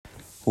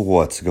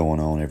What's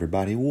going on,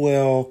 everybody?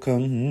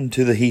 Welcome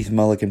to the Heath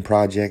Mullikin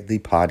Project, the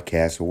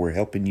podcast where we're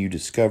helping you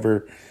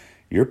discover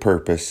your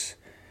purpose,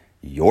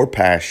 your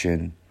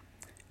passion,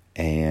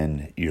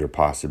 and your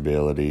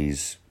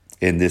possibilities.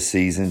 In this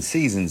season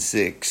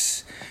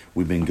 6,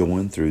 we've been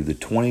going through the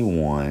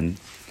 21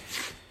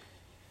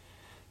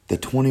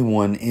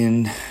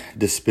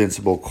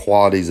 Indispensable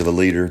Qualities of a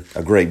Leader,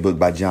 a great book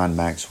by John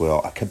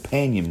Maxwell, a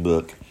companion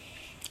book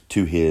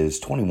to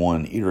his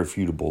 21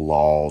 Irrefutable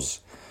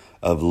Laws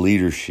of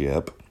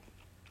Leadership.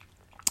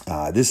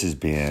 This has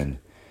been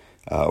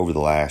over the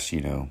last,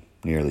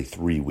 nearly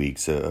 3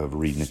 weeks of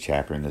reading a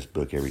chapter in this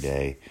book every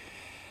day.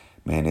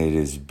 Man, it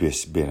has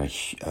just been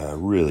a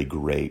really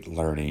great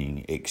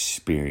learning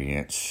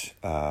experience.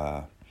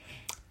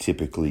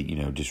 Typically,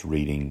 just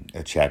reading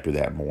a chapter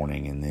that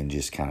morning and then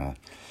just kind of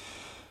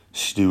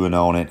stewing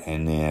on it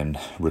and then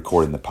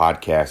recording the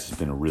podcast has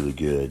been a really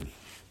good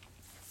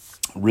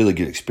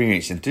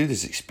experience. And through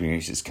this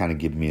experience, it's kind of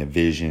given me a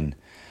vision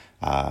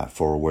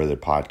for where the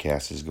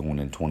podcast is going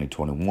in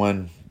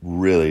 2021.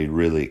 Really,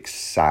 really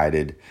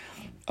excited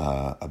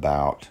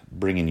about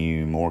bringing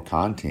you more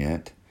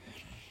content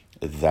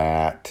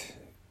that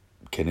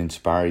can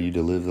inspire you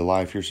to live the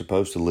life you're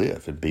supposed to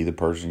live and be the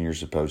person you're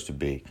supposed to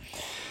be.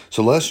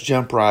 So let's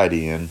jump right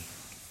in.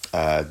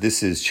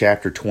 This is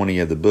chapter 20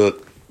 of the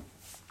book,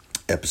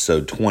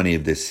 episode 20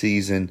 of this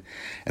season.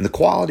 And the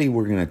quality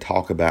we're going to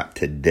talk about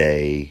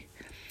today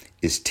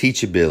is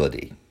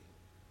teachability.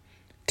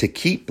 To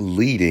keep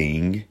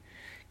leading,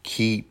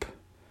 keep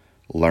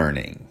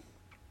learning.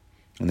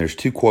 And there's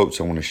 2 quotes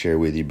I want to share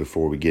with you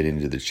before we get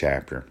into the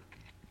chapter.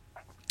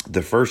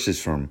 The first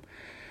is from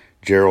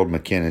Gerald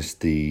McInnes,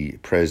 the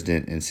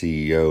president and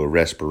CEO of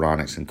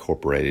Respironics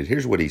Incorporated.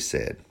 Here's what he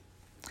said.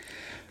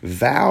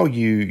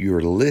 Value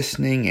your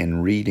listening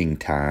and reading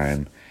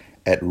time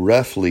at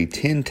roughly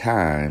 10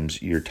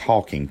 times your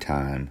talking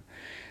time.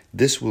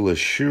 This will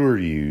assure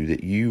you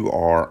that you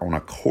are on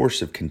a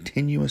course of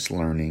continuous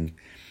learning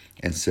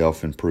and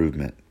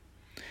self-improvement.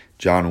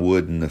 John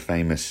Wooden, the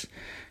famous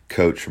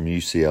coach from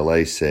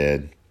UCLA,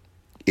 said,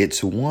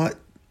 It's what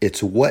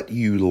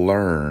you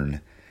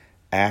learn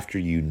after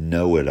you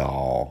know it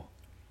all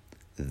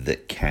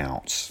that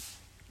counts.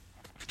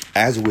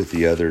 As with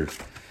the other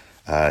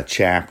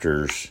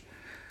chapters,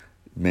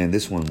 man,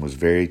 this one was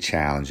very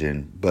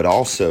challenging, but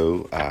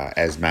also,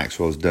 as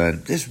Maxwell's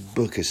done, this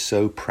book is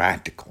so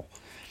practical.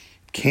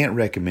 Can't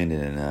recommend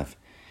it enough.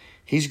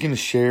 He's going to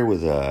share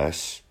with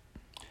us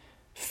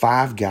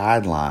 5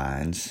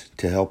 guidelines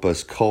to help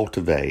us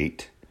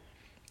cultivate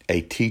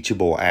a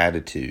teachable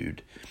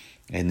attitude.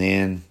 And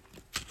then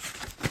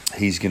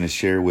he's going to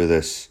share with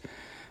us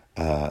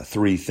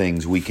 3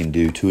 things we can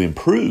do to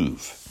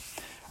improve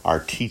our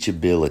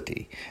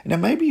teachability. Now,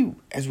 maybe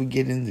as we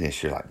get into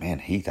this, you're like, man,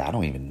 Heath, I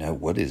don't even know,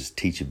 what does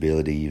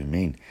teachability even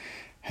mean?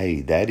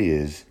 Hey, that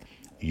is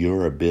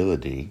your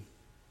ability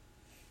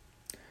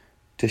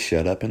to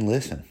shut up and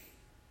listen.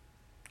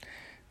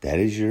 That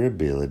is your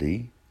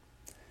ability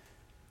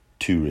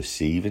to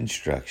receive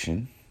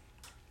instruction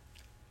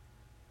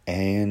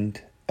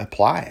and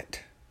apply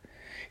it.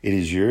 It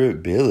is your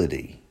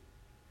ability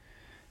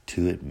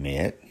to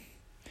admit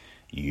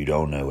you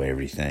don't know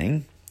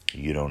everything,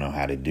 you don't know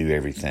how to do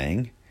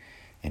everything,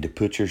 and to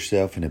put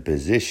yourself in a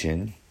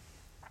position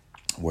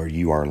where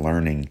you are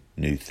learning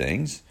new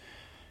things.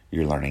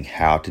 You're learning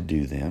how to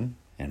do them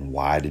and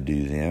why to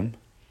do them.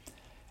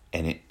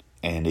 And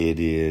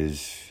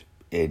it's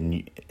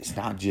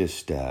not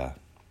just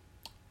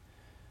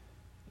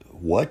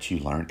what you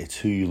learn, it's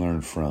who you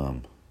learn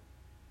from.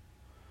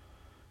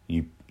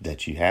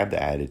 That you have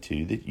the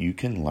attitude that you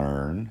can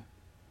learn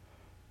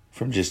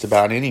from just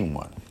about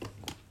anyone.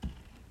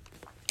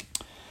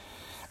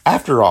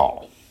 After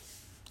all,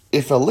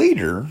 if a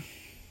leader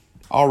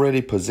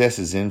already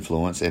possesses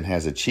influence and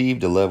has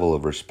achieved a level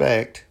of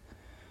respect,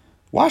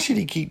 why should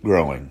he keep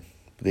growing?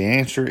 The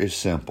answer is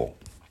simple.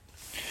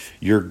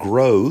 Your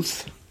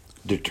growth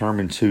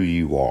determines who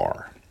you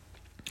are.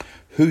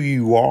 Who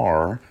you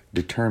are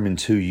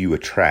determines who you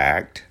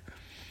attract.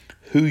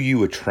 Who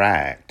you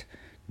attract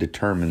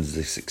determines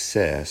the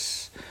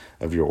success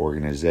of your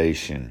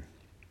organization.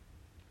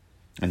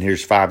 And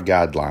here's 5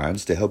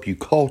 guidelines to help you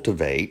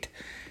cultivate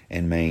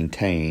and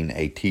maintain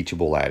a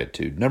teachable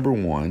attitude. Number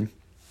 1,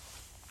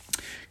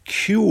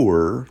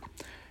 cure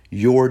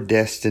your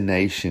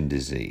destination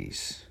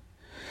disease.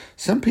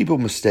 Some people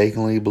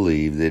mistakenly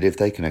believe that if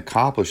they can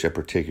accomplish a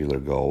particular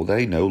goal,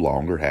 they no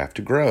longer have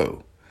to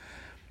grow.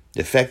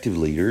 Effective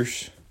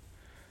leaders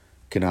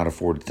cannot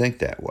afford to think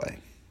that way.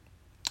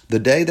 The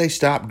day they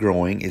stop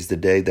growing is the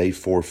day they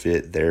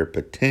forfeit their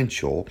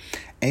potential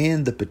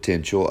and the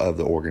potential of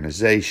the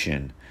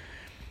organization.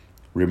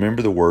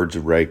 Remember the words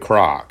of Ray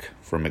Kroc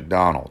from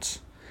McDonald's.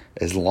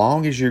 As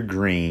long as you're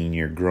green,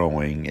 you're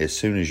growing. As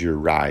soon as you're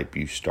ripe,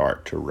 you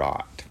start to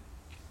rot.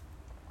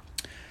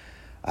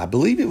 I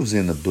believe it was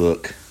in the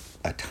book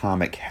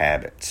Atomic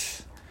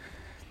Habits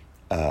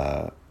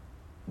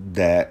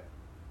that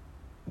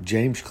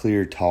James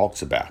Clear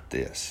talks about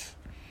this.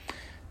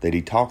 that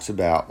he talks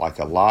about like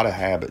a lot of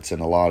habits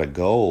and a lot of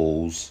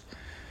goals.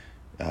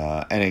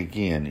 And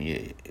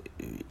again,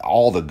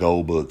 all the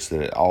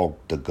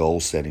goal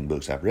setting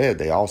books I've read,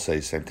 they all say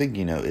the same thing.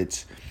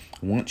 It's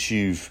once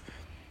you've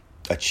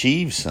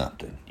achieved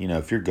something,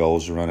 if your goal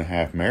is to run a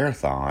half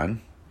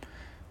marathon,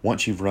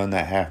 once you've run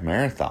that half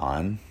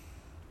marathon,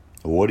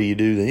 what do you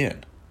do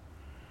then?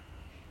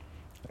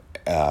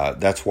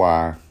 That's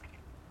why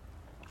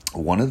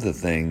one of the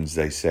things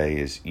they say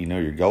is,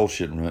 your goal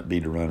shouldn't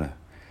be to run a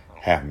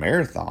half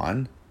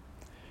marathon.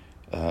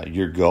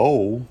 Your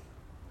goal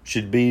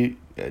should be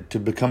to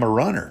become a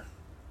runner.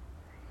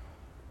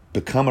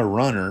 Become a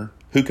runner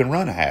who can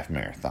run a half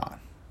marathon.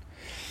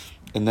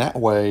 And that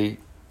way,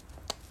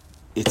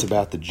 it's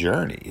about the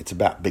journey. It's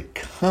about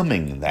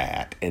becoming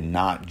that and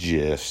not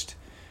just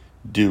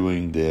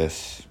doing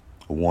this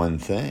one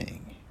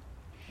thing.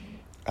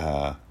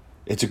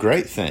 It's a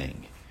great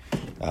thing.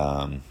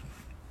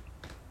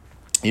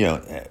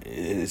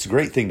 It's a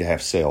great thing to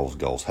have sales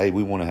goals. Hey,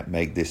 we want to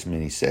make this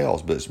many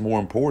sales, but it's more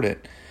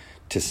important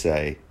to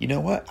say, you know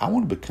what? I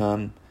want to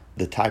become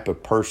the type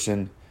of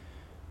person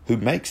who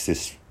makes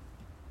this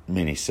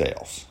many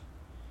sales.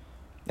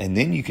 And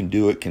then you can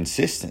do it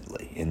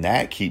consistently. And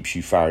that keeps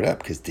you fired up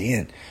because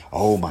then,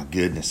 oh my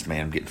goodness,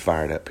 man, I'm getting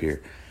fired up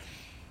here.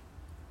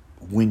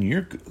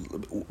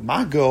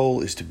 My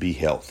goal is to be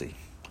healthy.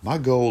 My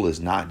goal is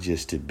not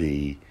just to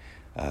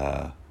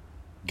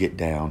get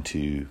down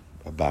to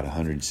about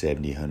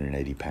 170,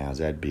 180 pounds.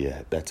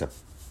 That's a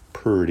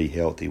pretty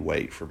healthy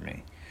weight for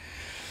me.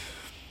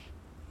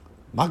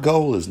 My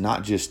goal is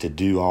not just to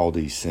do all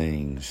these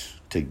things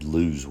to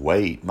lose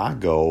weight. My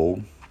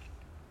goal,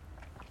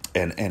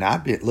 and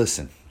I've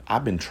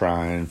been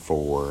trying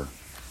for,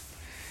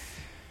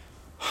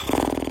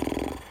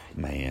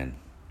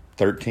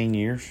 13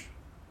 years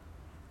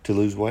to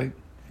lose weight.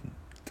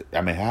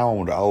 I mean, how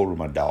old are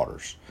my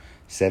daughters?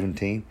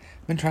 17?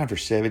 I've been trying for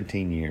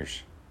 17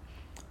 years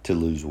to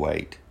lose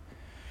weight.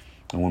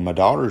 And when my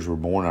daughters were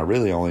born, I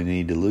really only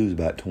needed to lose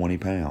about 20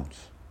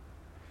 pounds.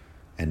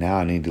 And now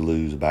I need to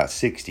lose about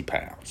 60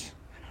 pounds.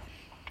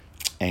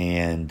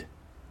 And,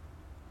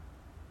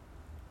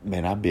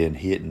 man, I've been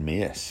hit and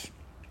miss.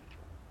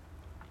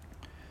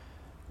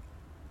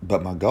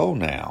 But my goal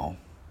now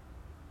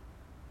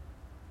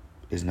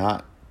is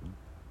not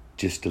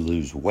just to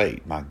lose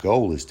weight. My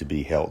goal is to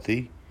be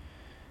healthy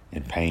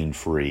and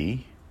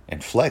pain-free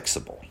and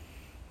flexible.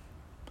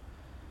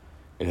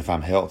 And if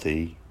I'm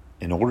healthy,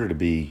 in order to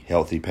be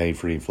healthy,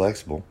 pain-free, and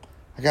flexible,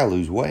 I got to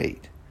lose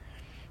weight.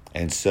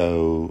 And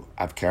so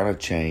I've kind of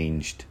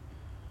changed.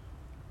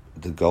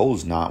 The goal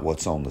is not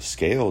what's on the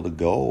scale. The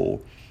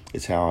goal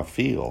is how I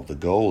feel. The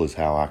goal is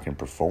how I can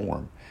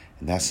perform.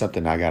 And that's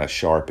something I got to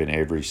sharpen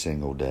every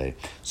single day.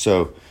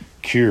 So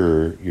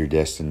cure your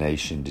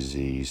destination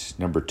disease.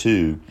 Number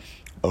 2,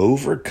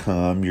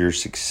 overcome your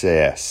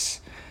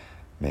success.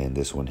 Man,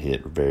 this one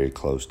hit very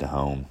close to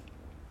home.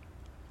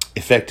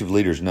 Effective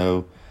leaders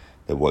know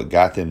that what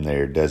got them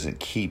there doesn't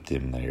keep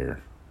them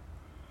there.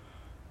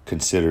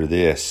 Consider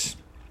this.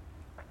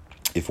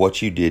 If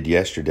what you did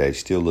yesterday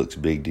still looks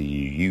big to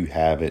you, you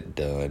haven't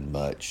done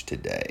much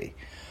today.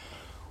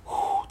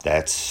 Whew,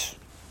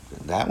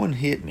 that one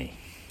hit me.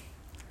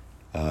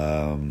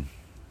 I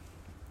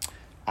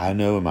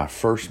know in my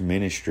first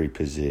ministry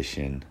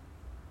position,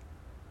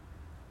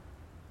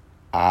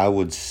 I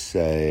would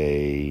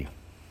say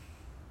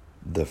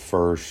the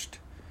first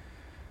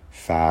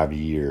 5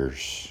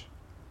 years,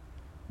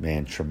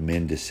 man,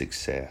 tremendous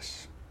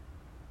success.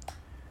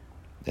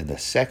 In the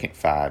second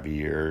 5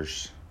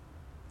 years,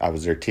 I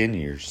was there 10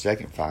 years.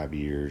 Second 5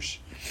 years,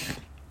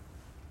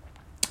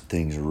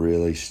 things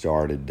really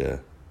started to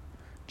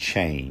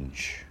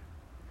change.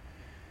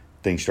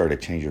 Things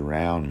started to change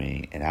around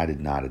me, and I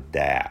did not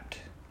adapt.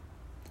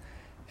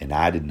 And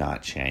I did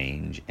not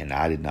change, and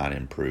I did not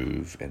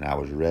improve. And I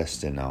was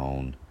resting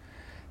on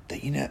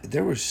that.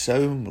 There was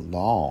so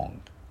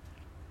long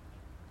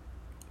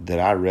that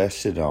I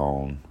rested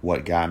on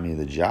what got me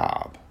the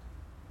job.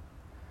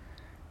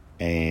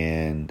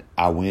 And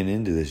I went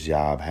into this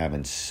job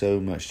having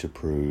so much to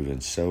prove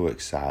and so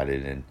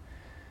excited, and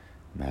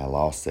man, I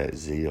lost that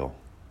zeal.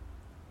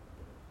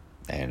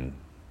 And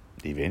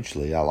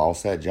eventually I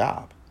lost that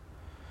job.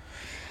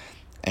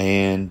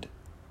 And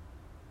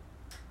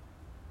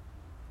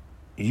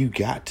you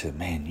got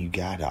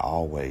to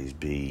always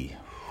be,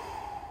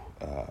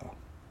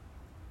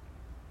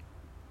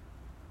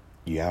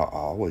 you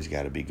always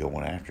got to be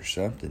going after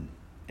something,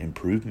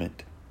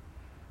 improvement,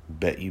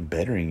 you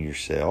bettering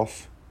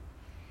yourself.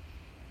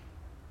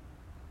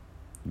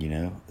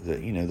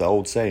 The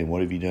old saying,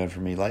 what have you done for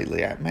me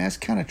lately? Man, it's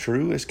kind of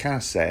true. It's kind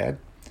of sad.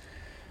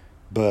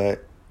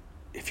 But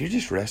if you're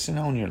just resting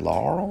on your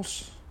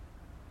laurels,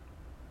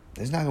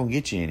 it's not going to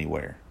get you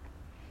anywhere.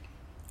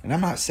 And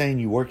I'm not saying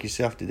you work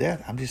yourself to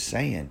death. I'm just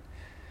saying,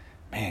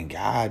 man,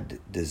 God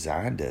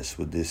designed us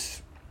with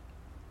this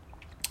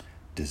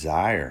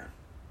desire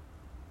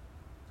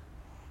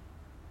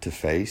to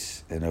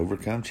face and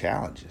overcome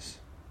challenges.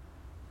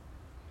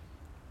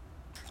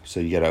 So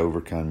you got to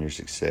overcome your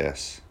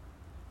success.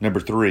 Number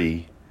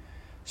 3,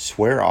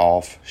 Swear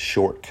off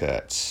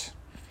shortcuts.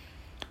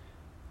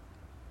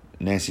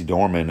 Nancy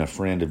Dorman, a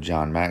friend of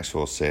John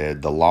Maxwell,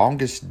 said, "The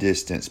longest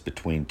distance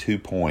between 2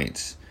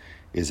 points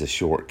is a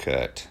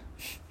shortcut."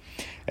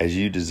 As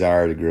you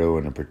desire to grow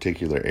in a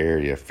particular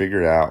area,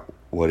 figure out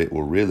what it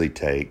will really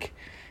take,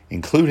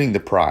 including the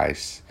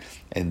price,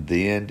 and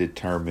then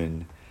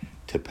determine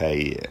to pay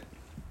it.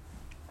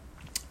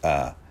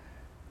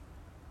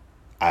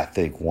 I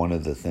think one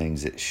of the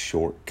things that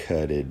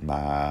shortcutted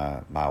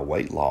my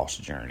weight loss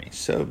journey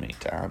so many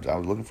times, I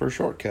was looking for a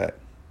shortcut.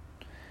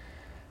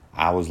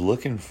 I was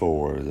looking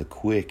for the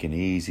quick and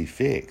easy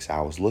fix.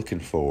 I was looking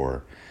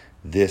for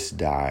this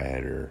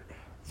diet or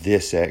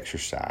this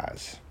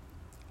exercise.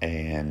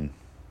 And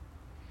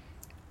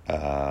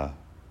now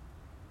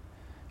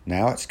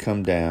it's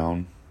come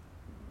down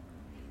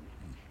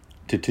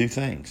to 2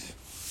 things.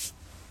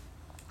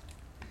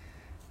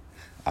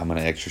 I'm going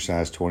to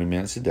exercise 20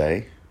 minutes a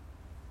day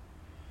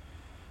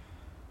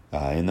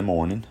in the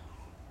morning.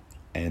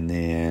 And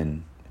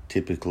then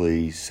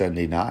typically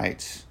Sunday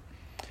nights,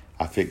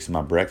 I fix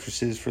my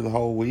breakfasts for the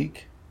whole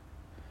week.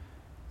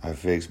 I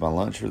fix my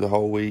lunch for the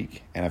whole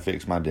week. And I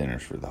fix my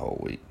dinners for the whole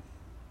week.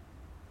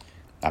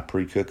 I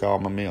pre-cook all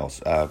my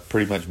meals,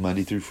 pretty much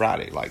Monday through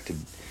Friday.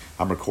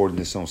 I'm recording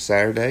this on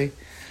Saturday.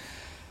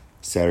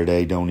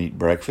 Saturday, don't eat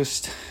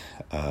breakfast.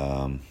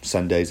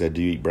 Sundays, I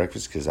do eat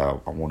breakfast because I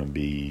want to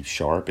be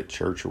sharp at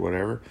church or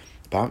whatever.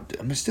 But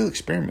I'm still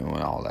experimenting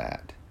with all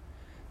that.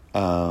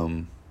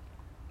 But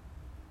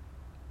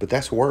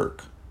that's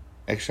work.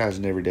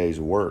 Exercising every day is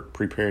work.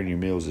 Preparing your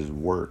meals is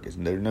work. There's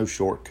no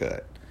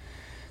shortcut.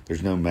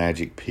 There's no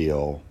magic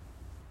pill.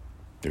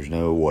 There's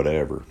no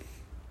whatever.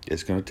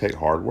 It's going to take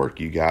hard work.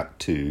 You got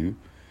to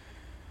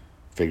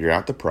figure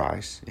out the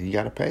price, and you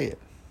got to pay it.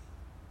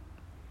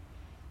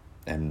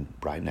 And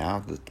right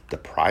now, the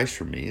price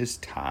for me is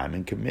time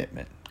and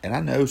commitment. And I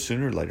know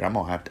sooner or later I'm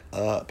going to have to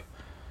up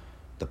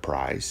the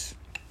price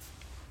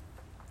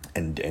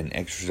and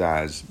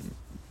exercise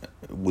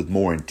with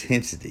more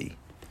intensity.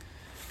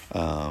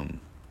 But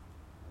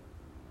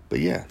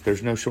yeah,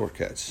 there's no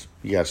shortcuts.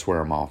 You got to swear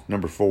them off.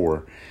 Number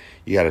 4,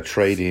 you got to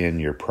trade in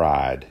your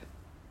pride.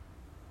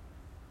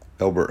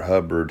 Elbert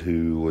Hubbard,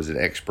 who was an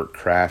expert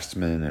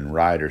craftsman and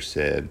writer,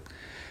 said,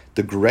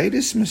 "The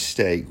greatest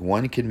mistake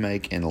one can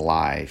make in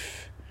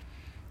life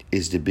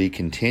is to be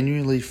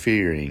continually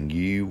fearing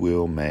you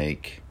will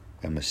make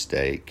a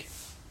mistake.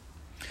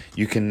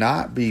 You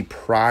cannot be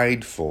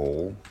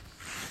prideful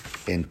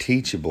and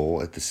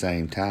teachable at the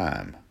same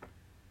time.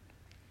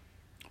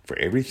 For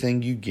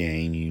everything you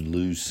gain, you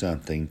lose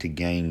something. To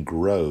gain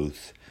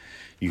growth,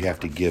 you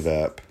have to give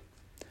up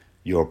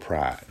your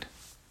pride."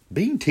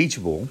 Being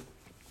teachable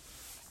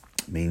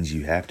means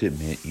you have to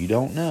admit you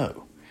don't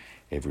know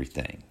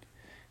everything.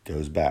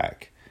 Goes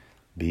back.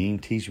 Being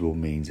teachable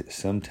means that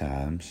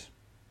sometimes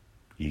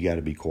you got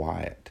to be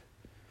quiet.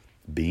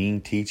 Being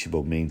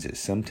teachable means that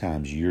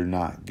sometimes you're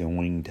not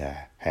going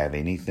to have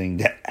anything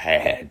to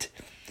add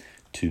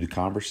to the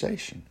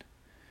conversation.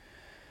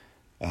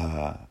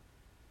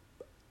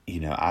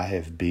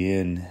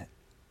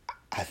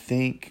 I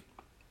think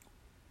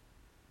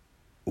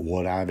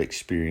what I've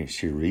experienced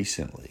here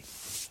recently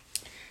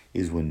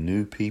is when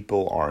new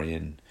people are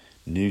in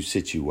new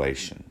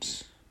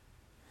situations,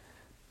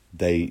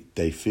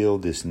 they feel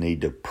this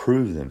need to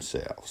prove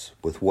themselves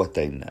with what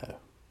they know.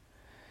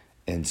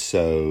 And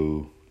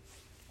so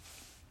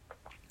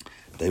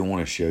they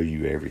want to show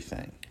you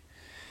everything.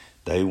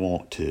 They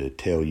want to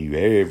tell you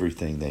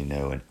everything they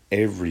know and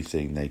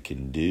everything they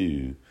can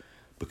do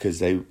because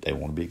they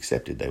want to be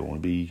accepted. They want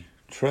to be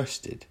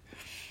trusted.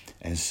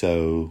 And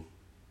so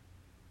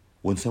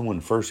when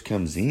someone first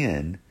comes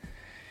in,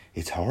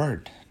 it's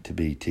hard to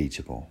be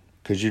teachable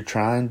because you're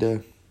trying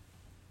to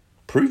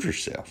prove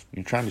yourself.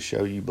 You're trying to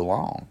show you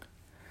belong.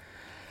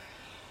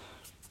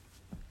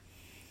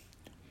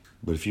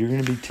 But if you're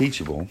going to be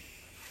teachable,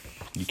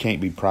 you can't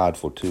be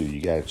prideful too.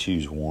 You got to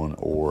choose one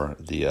or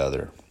the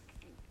other.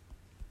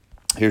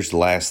 Here's the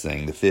last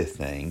thing, the 5th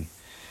thing.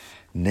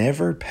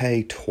 Never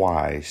pay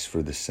twice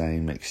for the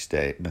same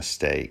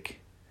mistake.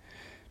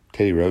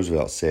 Teddy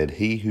Roosevelt said,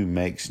 "He who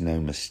makes no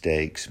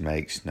mistakes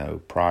makes no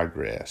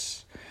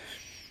progress."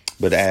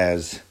 But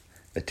as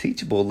a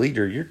teachable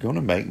leader, you're going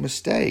to make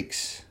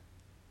mistakes.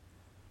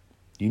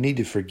 You need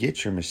to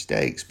forget your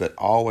mistakes, but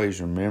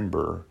always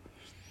remember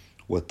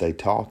what they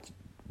taught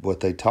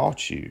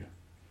you.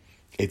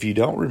 If you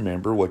don't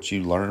remember what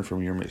you learned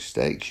from your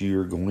mistakes,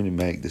 you're going to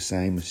make the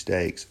same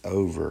mistakes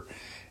over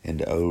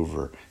and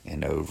over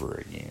and over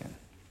again.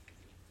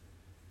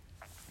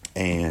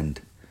 And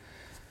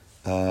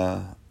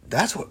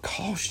that's what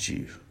costs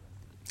you,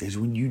 is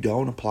when you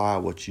don't apply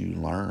what you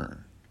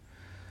learn.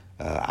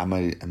 I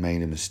made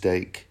a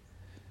mistake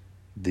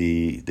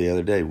the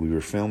other day. We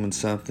were filming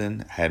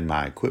something, had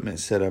my equipment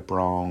set up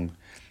wrong.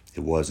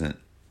 It wasn't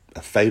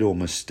a fatal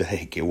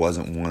mistake. It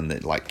wasn't one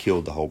that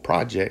killed the whole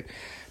project,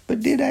 but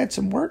did add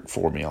some work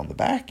for me on the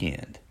back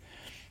end.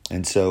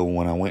 And so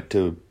when I went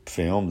to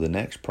film the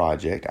next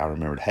project, I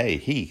remembered, hey,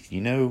 Heath,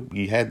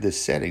 you had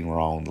this setting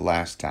wrong the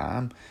last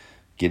time.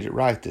 get it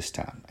right this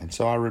time. And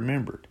so I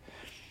remembered,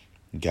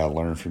 you got to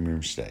learn from your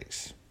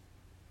mistakes.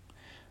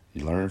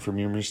 You learn from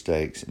your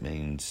mistakes. It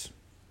means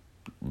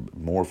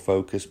more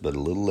focus, but a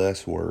little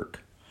less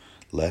work,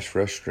 less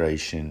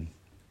frustration,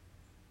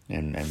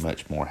 and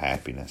much more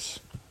happiness.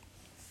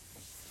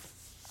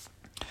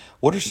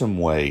 What are some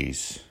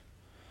ways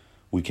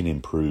we can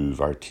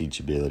improve our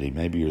teachability?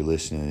 Maybe you're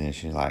listening to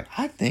this and you're like,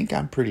 I think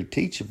I'm pretty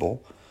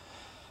teachable.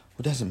 Well,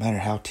 it doesn't matter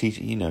how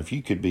if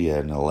you could be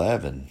an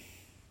 11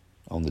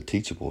 on the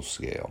teachable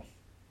scale,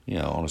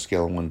 on a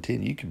scale of 1 to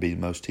 10, you could be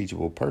the most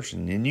teachable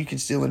person and you can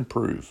still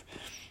improve.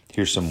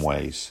 Here's some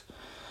ways.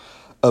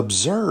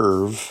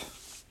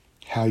 Observe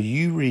how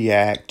you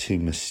react to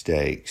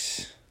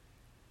mistakes.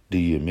 Do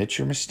you admit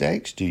your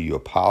mistakes? Do you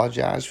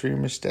apologize for your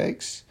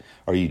mistakes?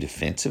 Are you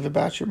defensive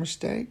about your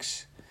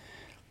mistakes?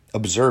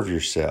 Observe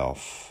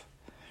yourself.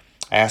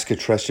 Ask a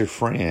trusted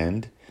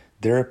friend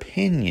their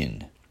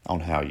opinion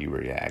on how you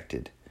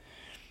reacted.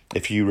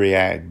 If you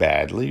react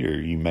badly or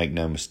you make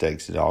no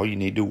mistakes at all, you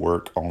need to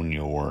work on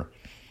your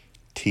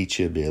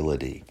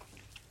teachability.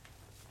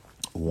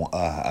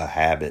 A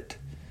habit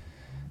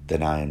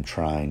that I am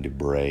trying to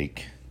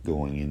break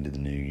going into the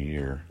new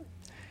year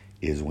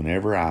is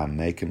whenever I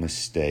make a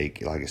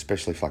mistake,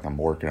 especially if I'm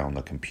working on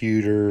the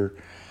computer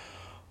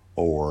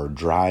or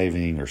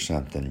driving or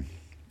something,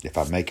 if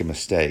I make a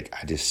mistake,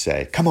 I just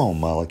say, come on,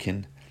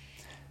 Mullikin.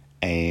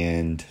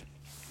 And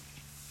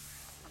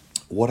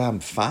what I'm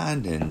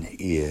finding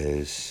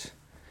is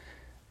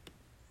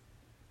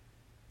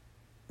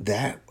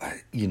that,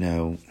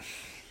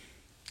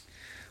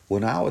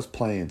 when I was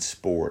playing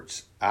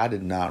sports, I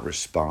did not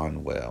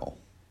respond well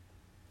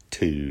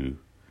to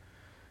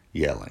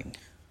yelling.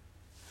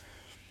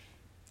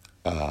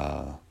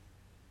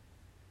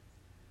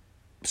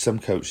 Some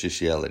coach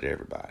just yell at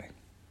everybody,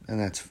 and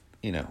that's,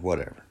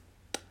 whatever.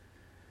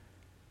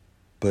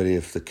 But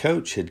if the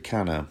coach had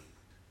kind of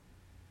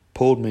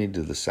pulled me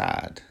to the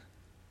side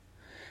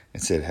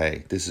and said,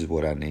 hey, this is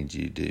what I need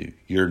you to do.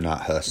 You're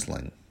not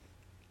hustling.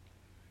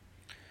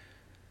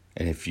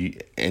 And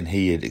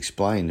he had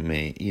explained to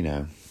me,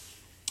 now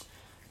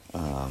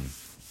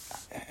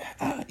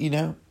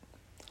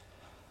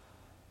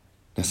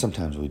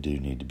sometimes we do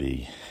need to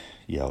be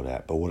yelled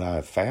at. But what I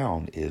have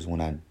found is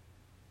when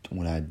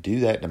I do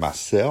that to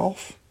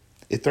myself,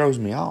 it throws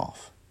me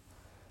off.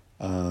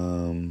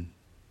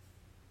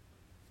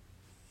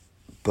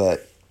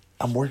 But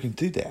I'm working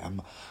through that.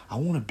 I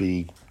want to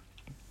be,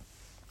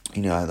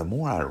 the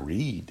more I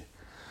read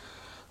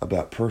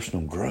about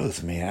personal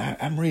growth, man,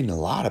 I'm reading a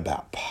lot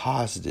about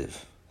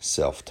positive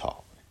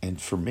self-talk.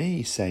 And for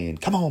me, saying,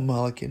 come on,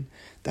 Mullikin,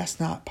 that's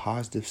not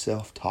positive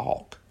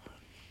self-talk.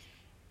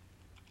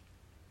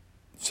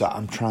 So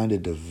I'm trying to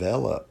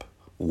develop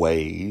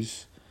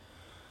ways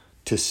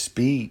to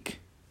speak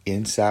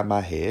inside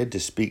my head, to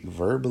speak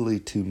verbally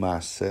to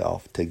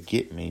myself, to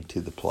get me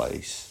to the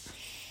place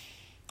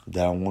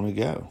that I want to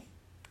go,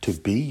 to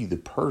be the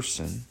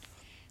person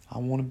I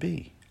want to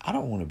be. I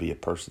don't want to be a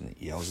person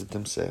that yells at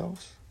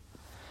themselves.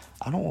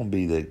 I don't want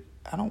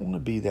to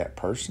be that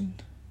person.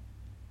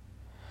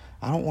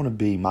 I don't want to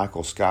be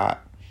Michael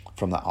Scott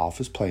from The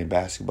Office playing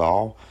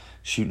basketball,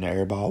 shooting an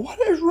air ball. What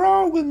is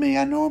wrong with me?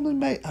 I don't want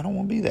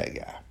to be that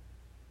guy.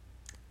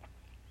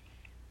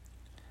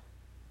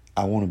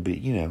 I want to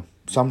be,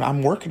 so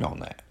I'm working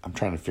on that. I'm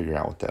trying to figure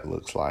out what that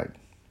looks like.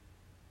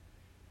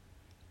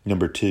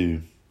 Number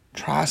 2,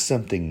 try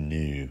something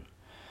new.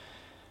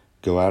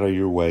 Go out of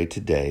your way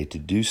today to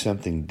do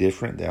something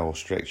different that will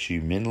stretch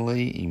you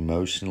mentally,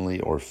 emotionally,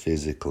 or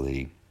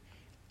physically.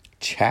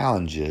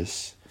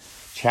 Challenges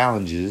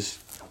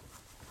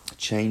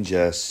change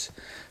us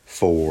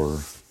for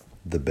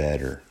the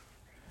better.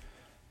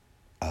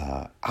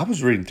 I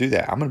was reading through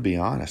that. I'm going to be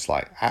honest.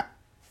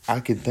 I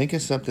could think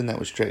of something that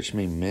would stretch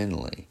me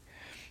mentally,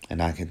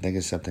 and I can think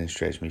of something that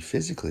stretch me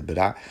physically.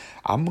 But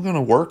I'm going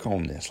to work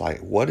on this.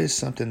 What is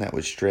something that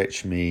would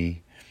stretch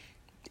me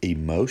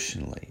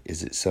emotionally?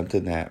 Is it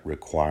something that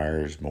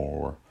requires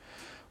more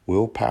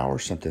willpower?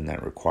 Something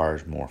that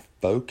requires more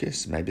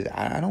focus? Maybe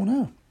I don't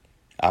know.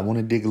 I want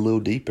to dig a little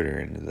deeper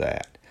into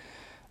that.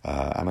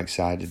 I'm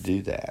excited to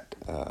do that.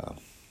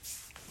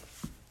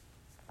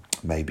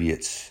 Maybe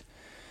it's,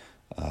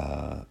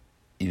 I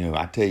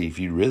tell you, if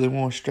you really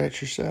want to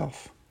stretch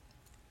yourself,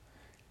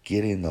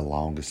 get in the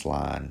longest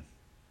line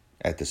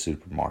at the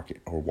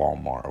supermarket or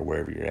Walmart or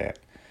wherever you're at.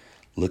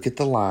 Look at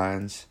the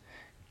lines.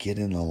 Get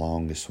in the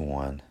longest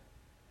one.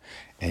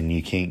 And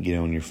you can't get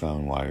on your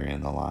phone while you're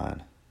in the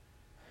line.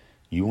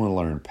 You want to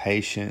learn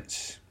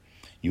patience.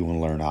 You want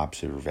to learn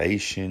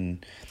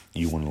observation.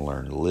 You want to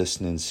learn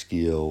listening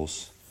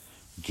skills.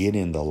 Get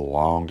in the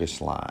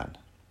longest line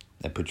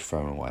and put your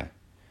phone away.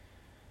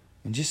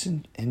 And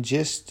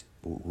just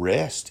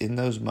rest in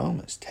those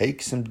moments.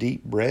 Take some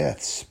deep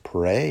breaths.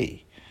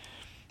 Pray.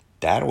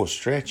 That will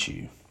stretch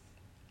you.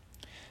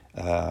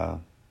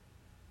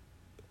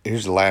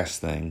 Here's the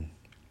last thing.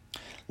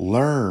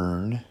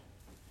 Learn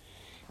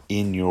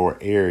in your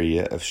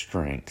area of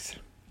strength.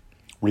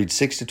 Read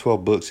 6 to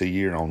 12 books a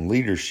year on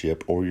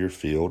leadership or your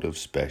field of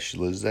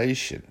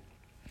specialization.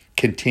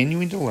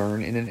 Continuing to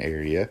learn in an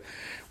area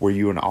where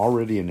you are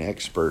already an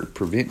expert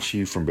prevents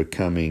you from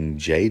becoming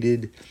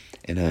jaded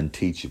and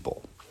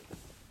unteachable.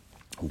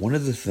 One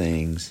of the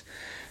things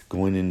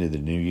going into the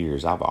new year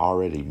is I've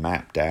already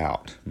mapped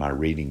out my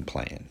reading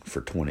plan for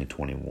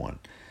 2021.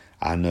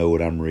 I know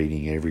what I'm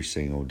reading every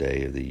single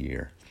day of the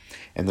year.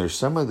 And there's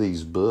some of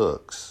these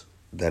books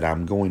that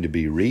I'm going to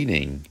be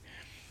reading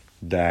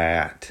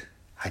that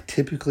I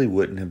typically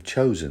wouldn't have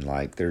chosen.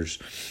 Like there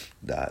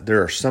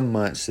are some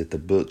months that the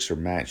books are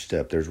matched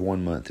up. There's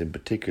one month in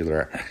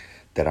particular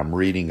that I'm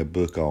reading a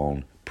book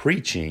on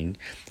preaching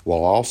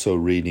while also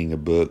reading a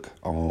book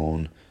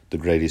on the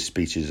greatest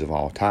speeches of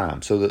all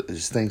time. So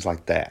there's things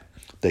like that.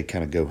 They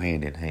kind of go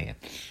hand in hand.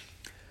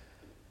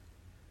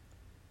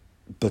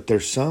 But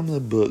there's some of the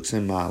books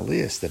in my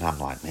list that I'm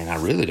like, man,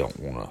 I really don't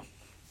want to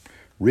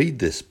read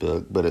this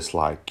book. But it's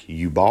like,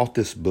 you bought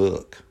this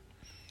book.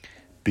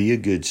 Be a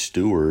good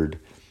steward.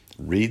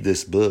 Read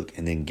this book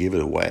and then give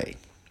it away.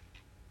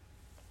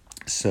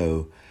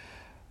 So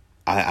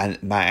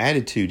my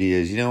attitude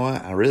is, you know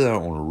what? I really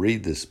don't want to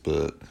read this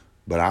book,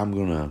 but I'm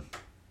going to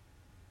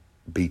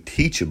be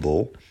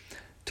teachable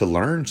to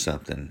learn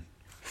something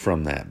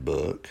from that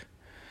book.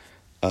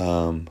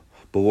 But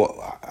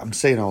what I'm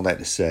saying all that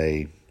to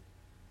say,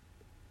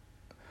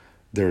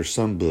 there are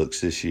some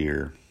books this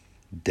year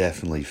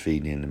definitely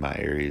feeding into my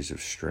areas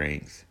of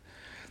strength,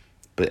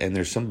 and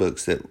there's some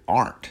books that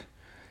aren't.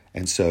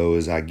 And so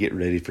as I get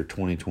ready for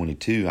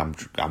 2022,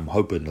 I'm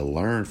hoping to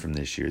learn from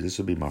this year. This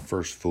will be my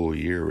first full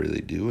year really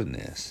doing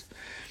this.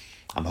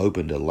 I'm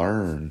hoping to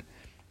learn,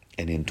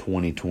 and in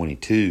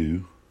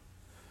 2022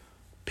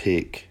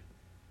 pick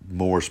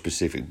more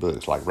specific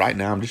books. Like right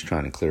now, I'm just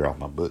trying to clear off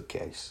my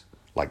bookcase.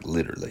 Like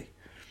literally,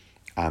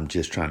 I'm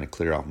just trying to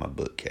clear off my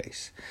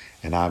bookcase.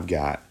 And I've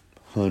got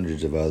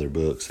hundreds of other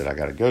books that I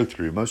got to go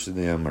through. Most of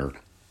them are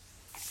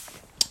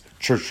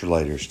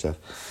church-related stuff.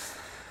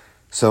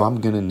 So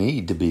I'm going to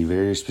need to be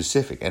very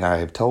specific. And I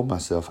have told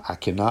myself I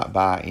cannot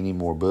buy any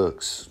more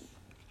books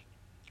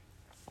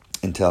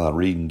until I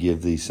read and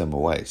give these some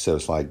away. So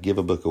it's like, give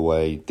a book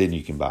away, then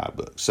you can buy a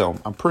book. So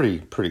I'm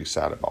pretty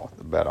excited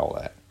about all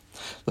that.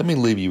 Let me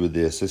leave you with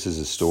this. This is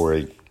a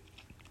story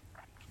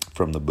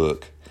from the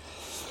book.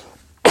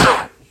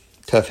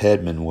 Tuff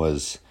Headman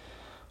was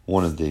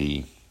one of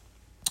the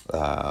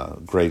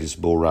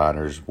greatest bull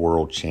riders,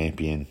 world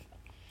champion.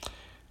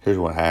 Here's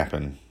what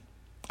happened.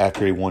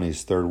 After he won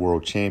his third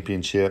world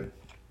championship,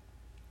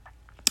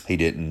 he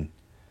didn't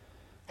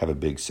have a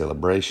big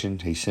celebration.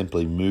 He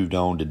simply moved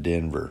on to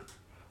Denver,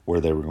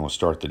 where they were going to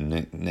start the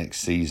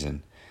next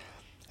season.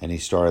 And he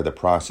started the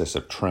process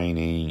of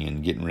training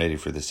and getting ready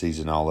for the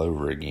season all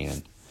over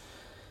again.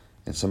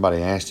 And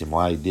somebody asked him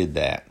why he did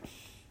that.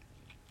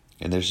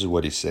 And this is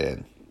what he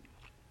said.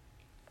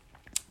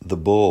 The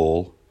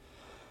bull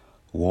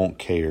won't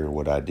care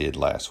what I did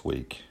last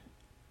week.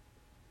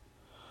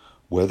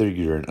 Whether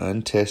you're an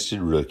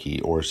untested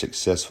rookie or a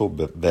successful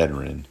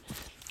veteran,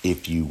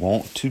 if you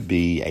want to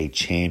be a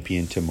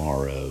champion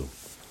tomorrow,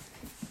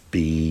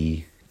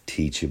 be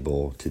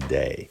teachable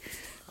today.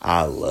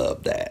 I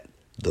love that.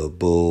 The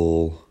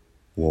bull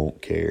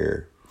won't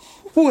care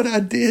what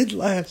I did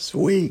last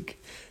week.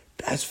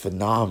 That's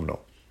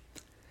phenomenal.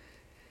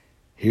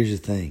 Here's the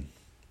thing.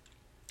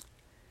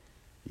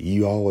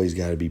 You always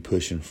got to be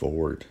pushing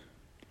forward.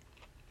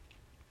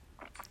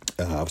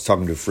 I was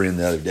talking to a friend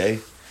the other day.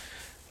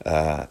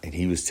 And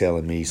he was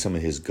telling me some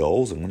of his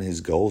goals, and one of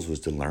his goals was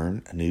to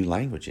learn a new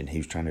language, and he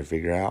was trying to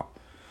figure out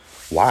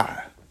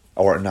why,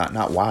 or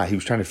not why. He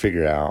was trying to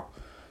figure out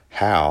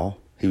how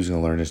he was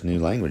going to learn this new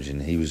language,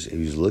 and he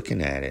was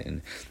looking at it,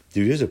 and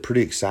dude, it was a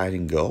pretty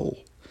exciting goal,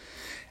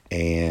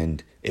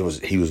 and he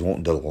was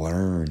wanting to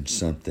learn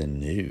something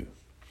new,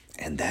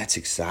 and that's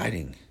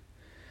exciting.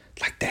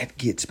 Like, that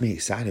gets me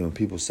excited when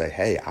people say,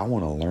 hey, I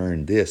want to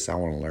learn this, I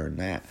want to learn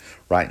that.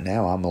 Right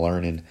now, I'm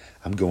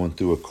going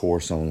through a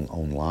course on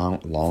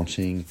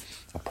launching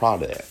a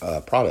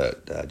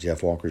product.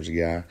 Jeff Walker's a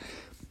guy.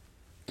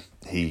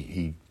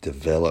 He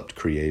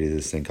created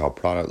this thing called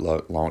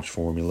Product Launch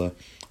Formula.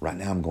 Right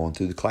now, I'm going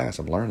through the class.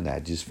 I'm learning that. I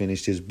just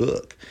finished his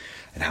book.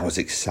 And I was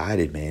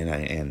excited, man.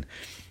 I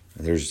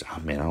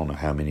don't know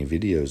how many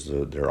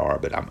videos there are,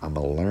 but I'm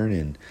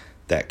learning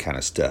that kind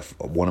of stuff.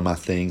 One of my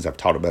things, I've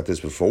talked about this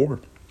before.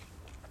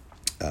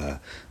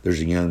 There's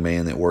a young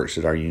man that works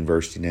at our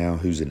university now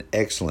who's an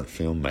excellent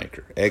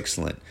filmmaker,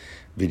 excellent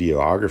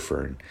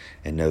videographer,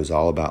 and knows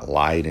all about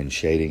light and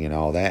shading and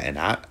all that. And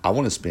I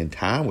want to spend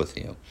time with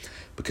him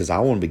because I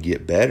want to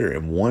get better.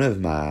 And one of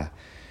my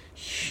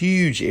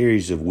huge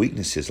areas of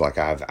weaknesses, like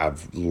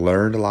I've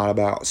learned a lot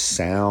about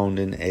sound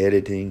and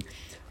editing.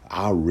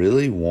 I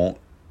really want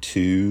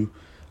to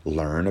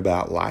learn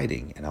about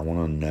lighting, and I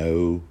want to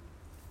know,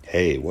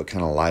 hey, what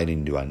kind of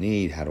lighting do I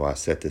need? How do I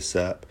set this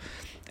up?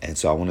 And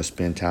so I want to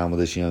spend time with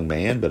this young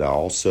man, but I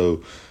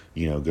also,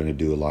 going to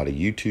do a lot of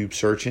YouTube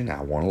searching.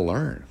 I want to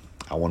learn.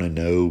 I want to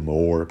know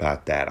more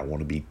about that. I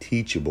want to be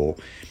teachable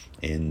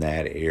in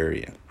that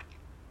area.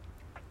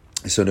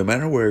 So no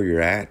matter where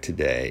you're at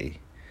today,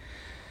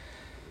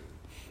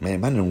 man,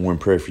 my number one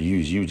prayer for you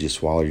is you would just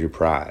swallow your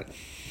pride.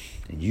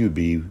 And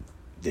you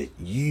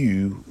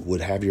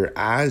would have your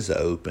eyes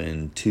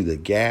open to the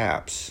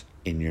gaps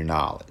in your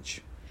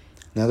knowledge.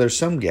 Now, there's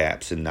some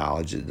gaps in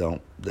knowledge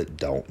that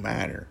don't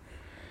matter.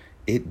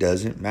 It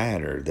doesn't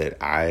matter that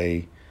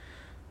I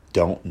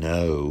don't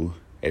know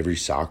every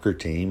soccer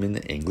team in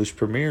the English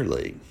Premier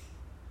League.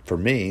 For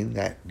me,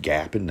 that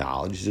gap in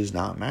knowledge does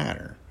not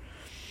matter.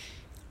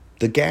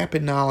 The gap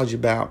in knowledge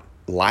about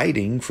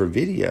lighting for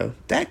video,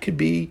 that could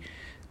be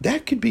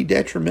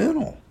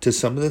detrimental to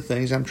some of the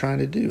things I'm trying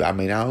to do. I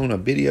mean, I own a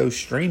video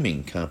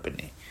streaming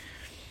company.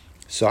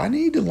 So I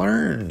need to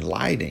learn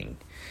lighting.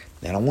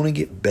 And I want to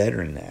get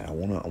better in that. I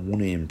want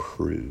to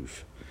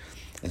improve.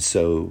 And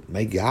so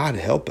may God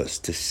help us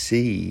to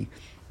see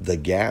the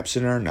gaps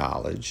in our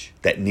knowledge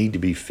that need to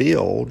be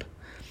filled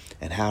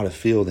and how to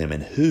fill them,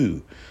 and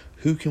who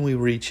can we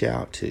reach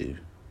out to?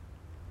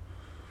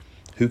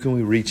 Who can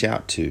we reach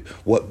out to?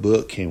 What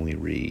book can we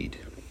read?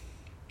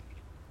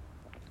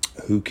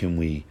 Who can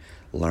we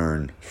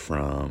learn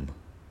from?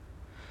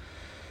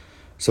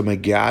 So may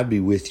God be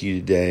with you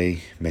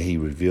today. May He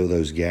reveal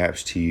those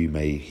gaps to you.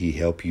 May He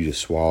help you to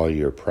swallow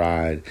your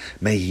pride.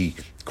 May He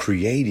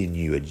create in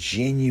you a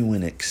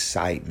genuine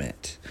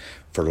excitement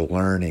for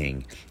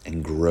learning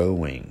and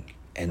growing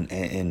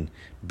and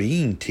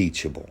being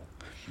teachable.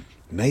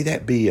 May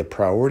that be a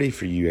priority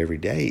for you every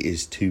day,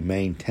 is to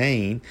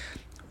maintain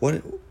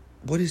what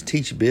is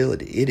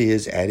teachability? It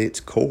is at its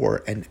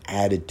core an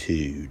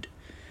attitude.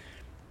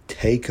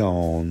 Take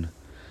on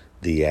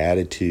the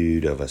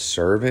attitude of a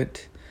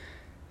servant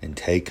and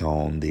take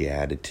on the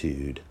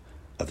attitude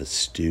of a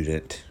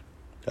student,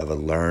 of a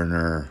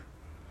learner,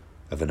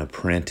 of an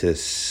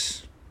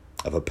apprentice,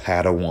 of a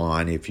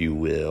Padawan, if you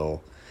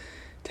will.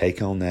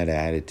 Take on that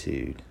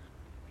attitude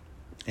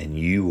and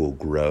you will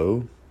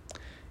grow.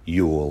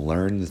 You will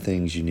learn the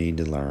things you need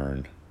to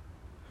learn,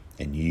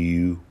 and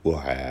you will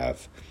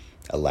have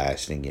a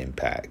lasting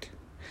impact.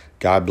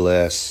 God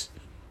bless.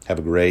 Have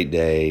a great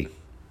day,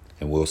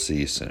 and we'll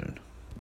see you soon.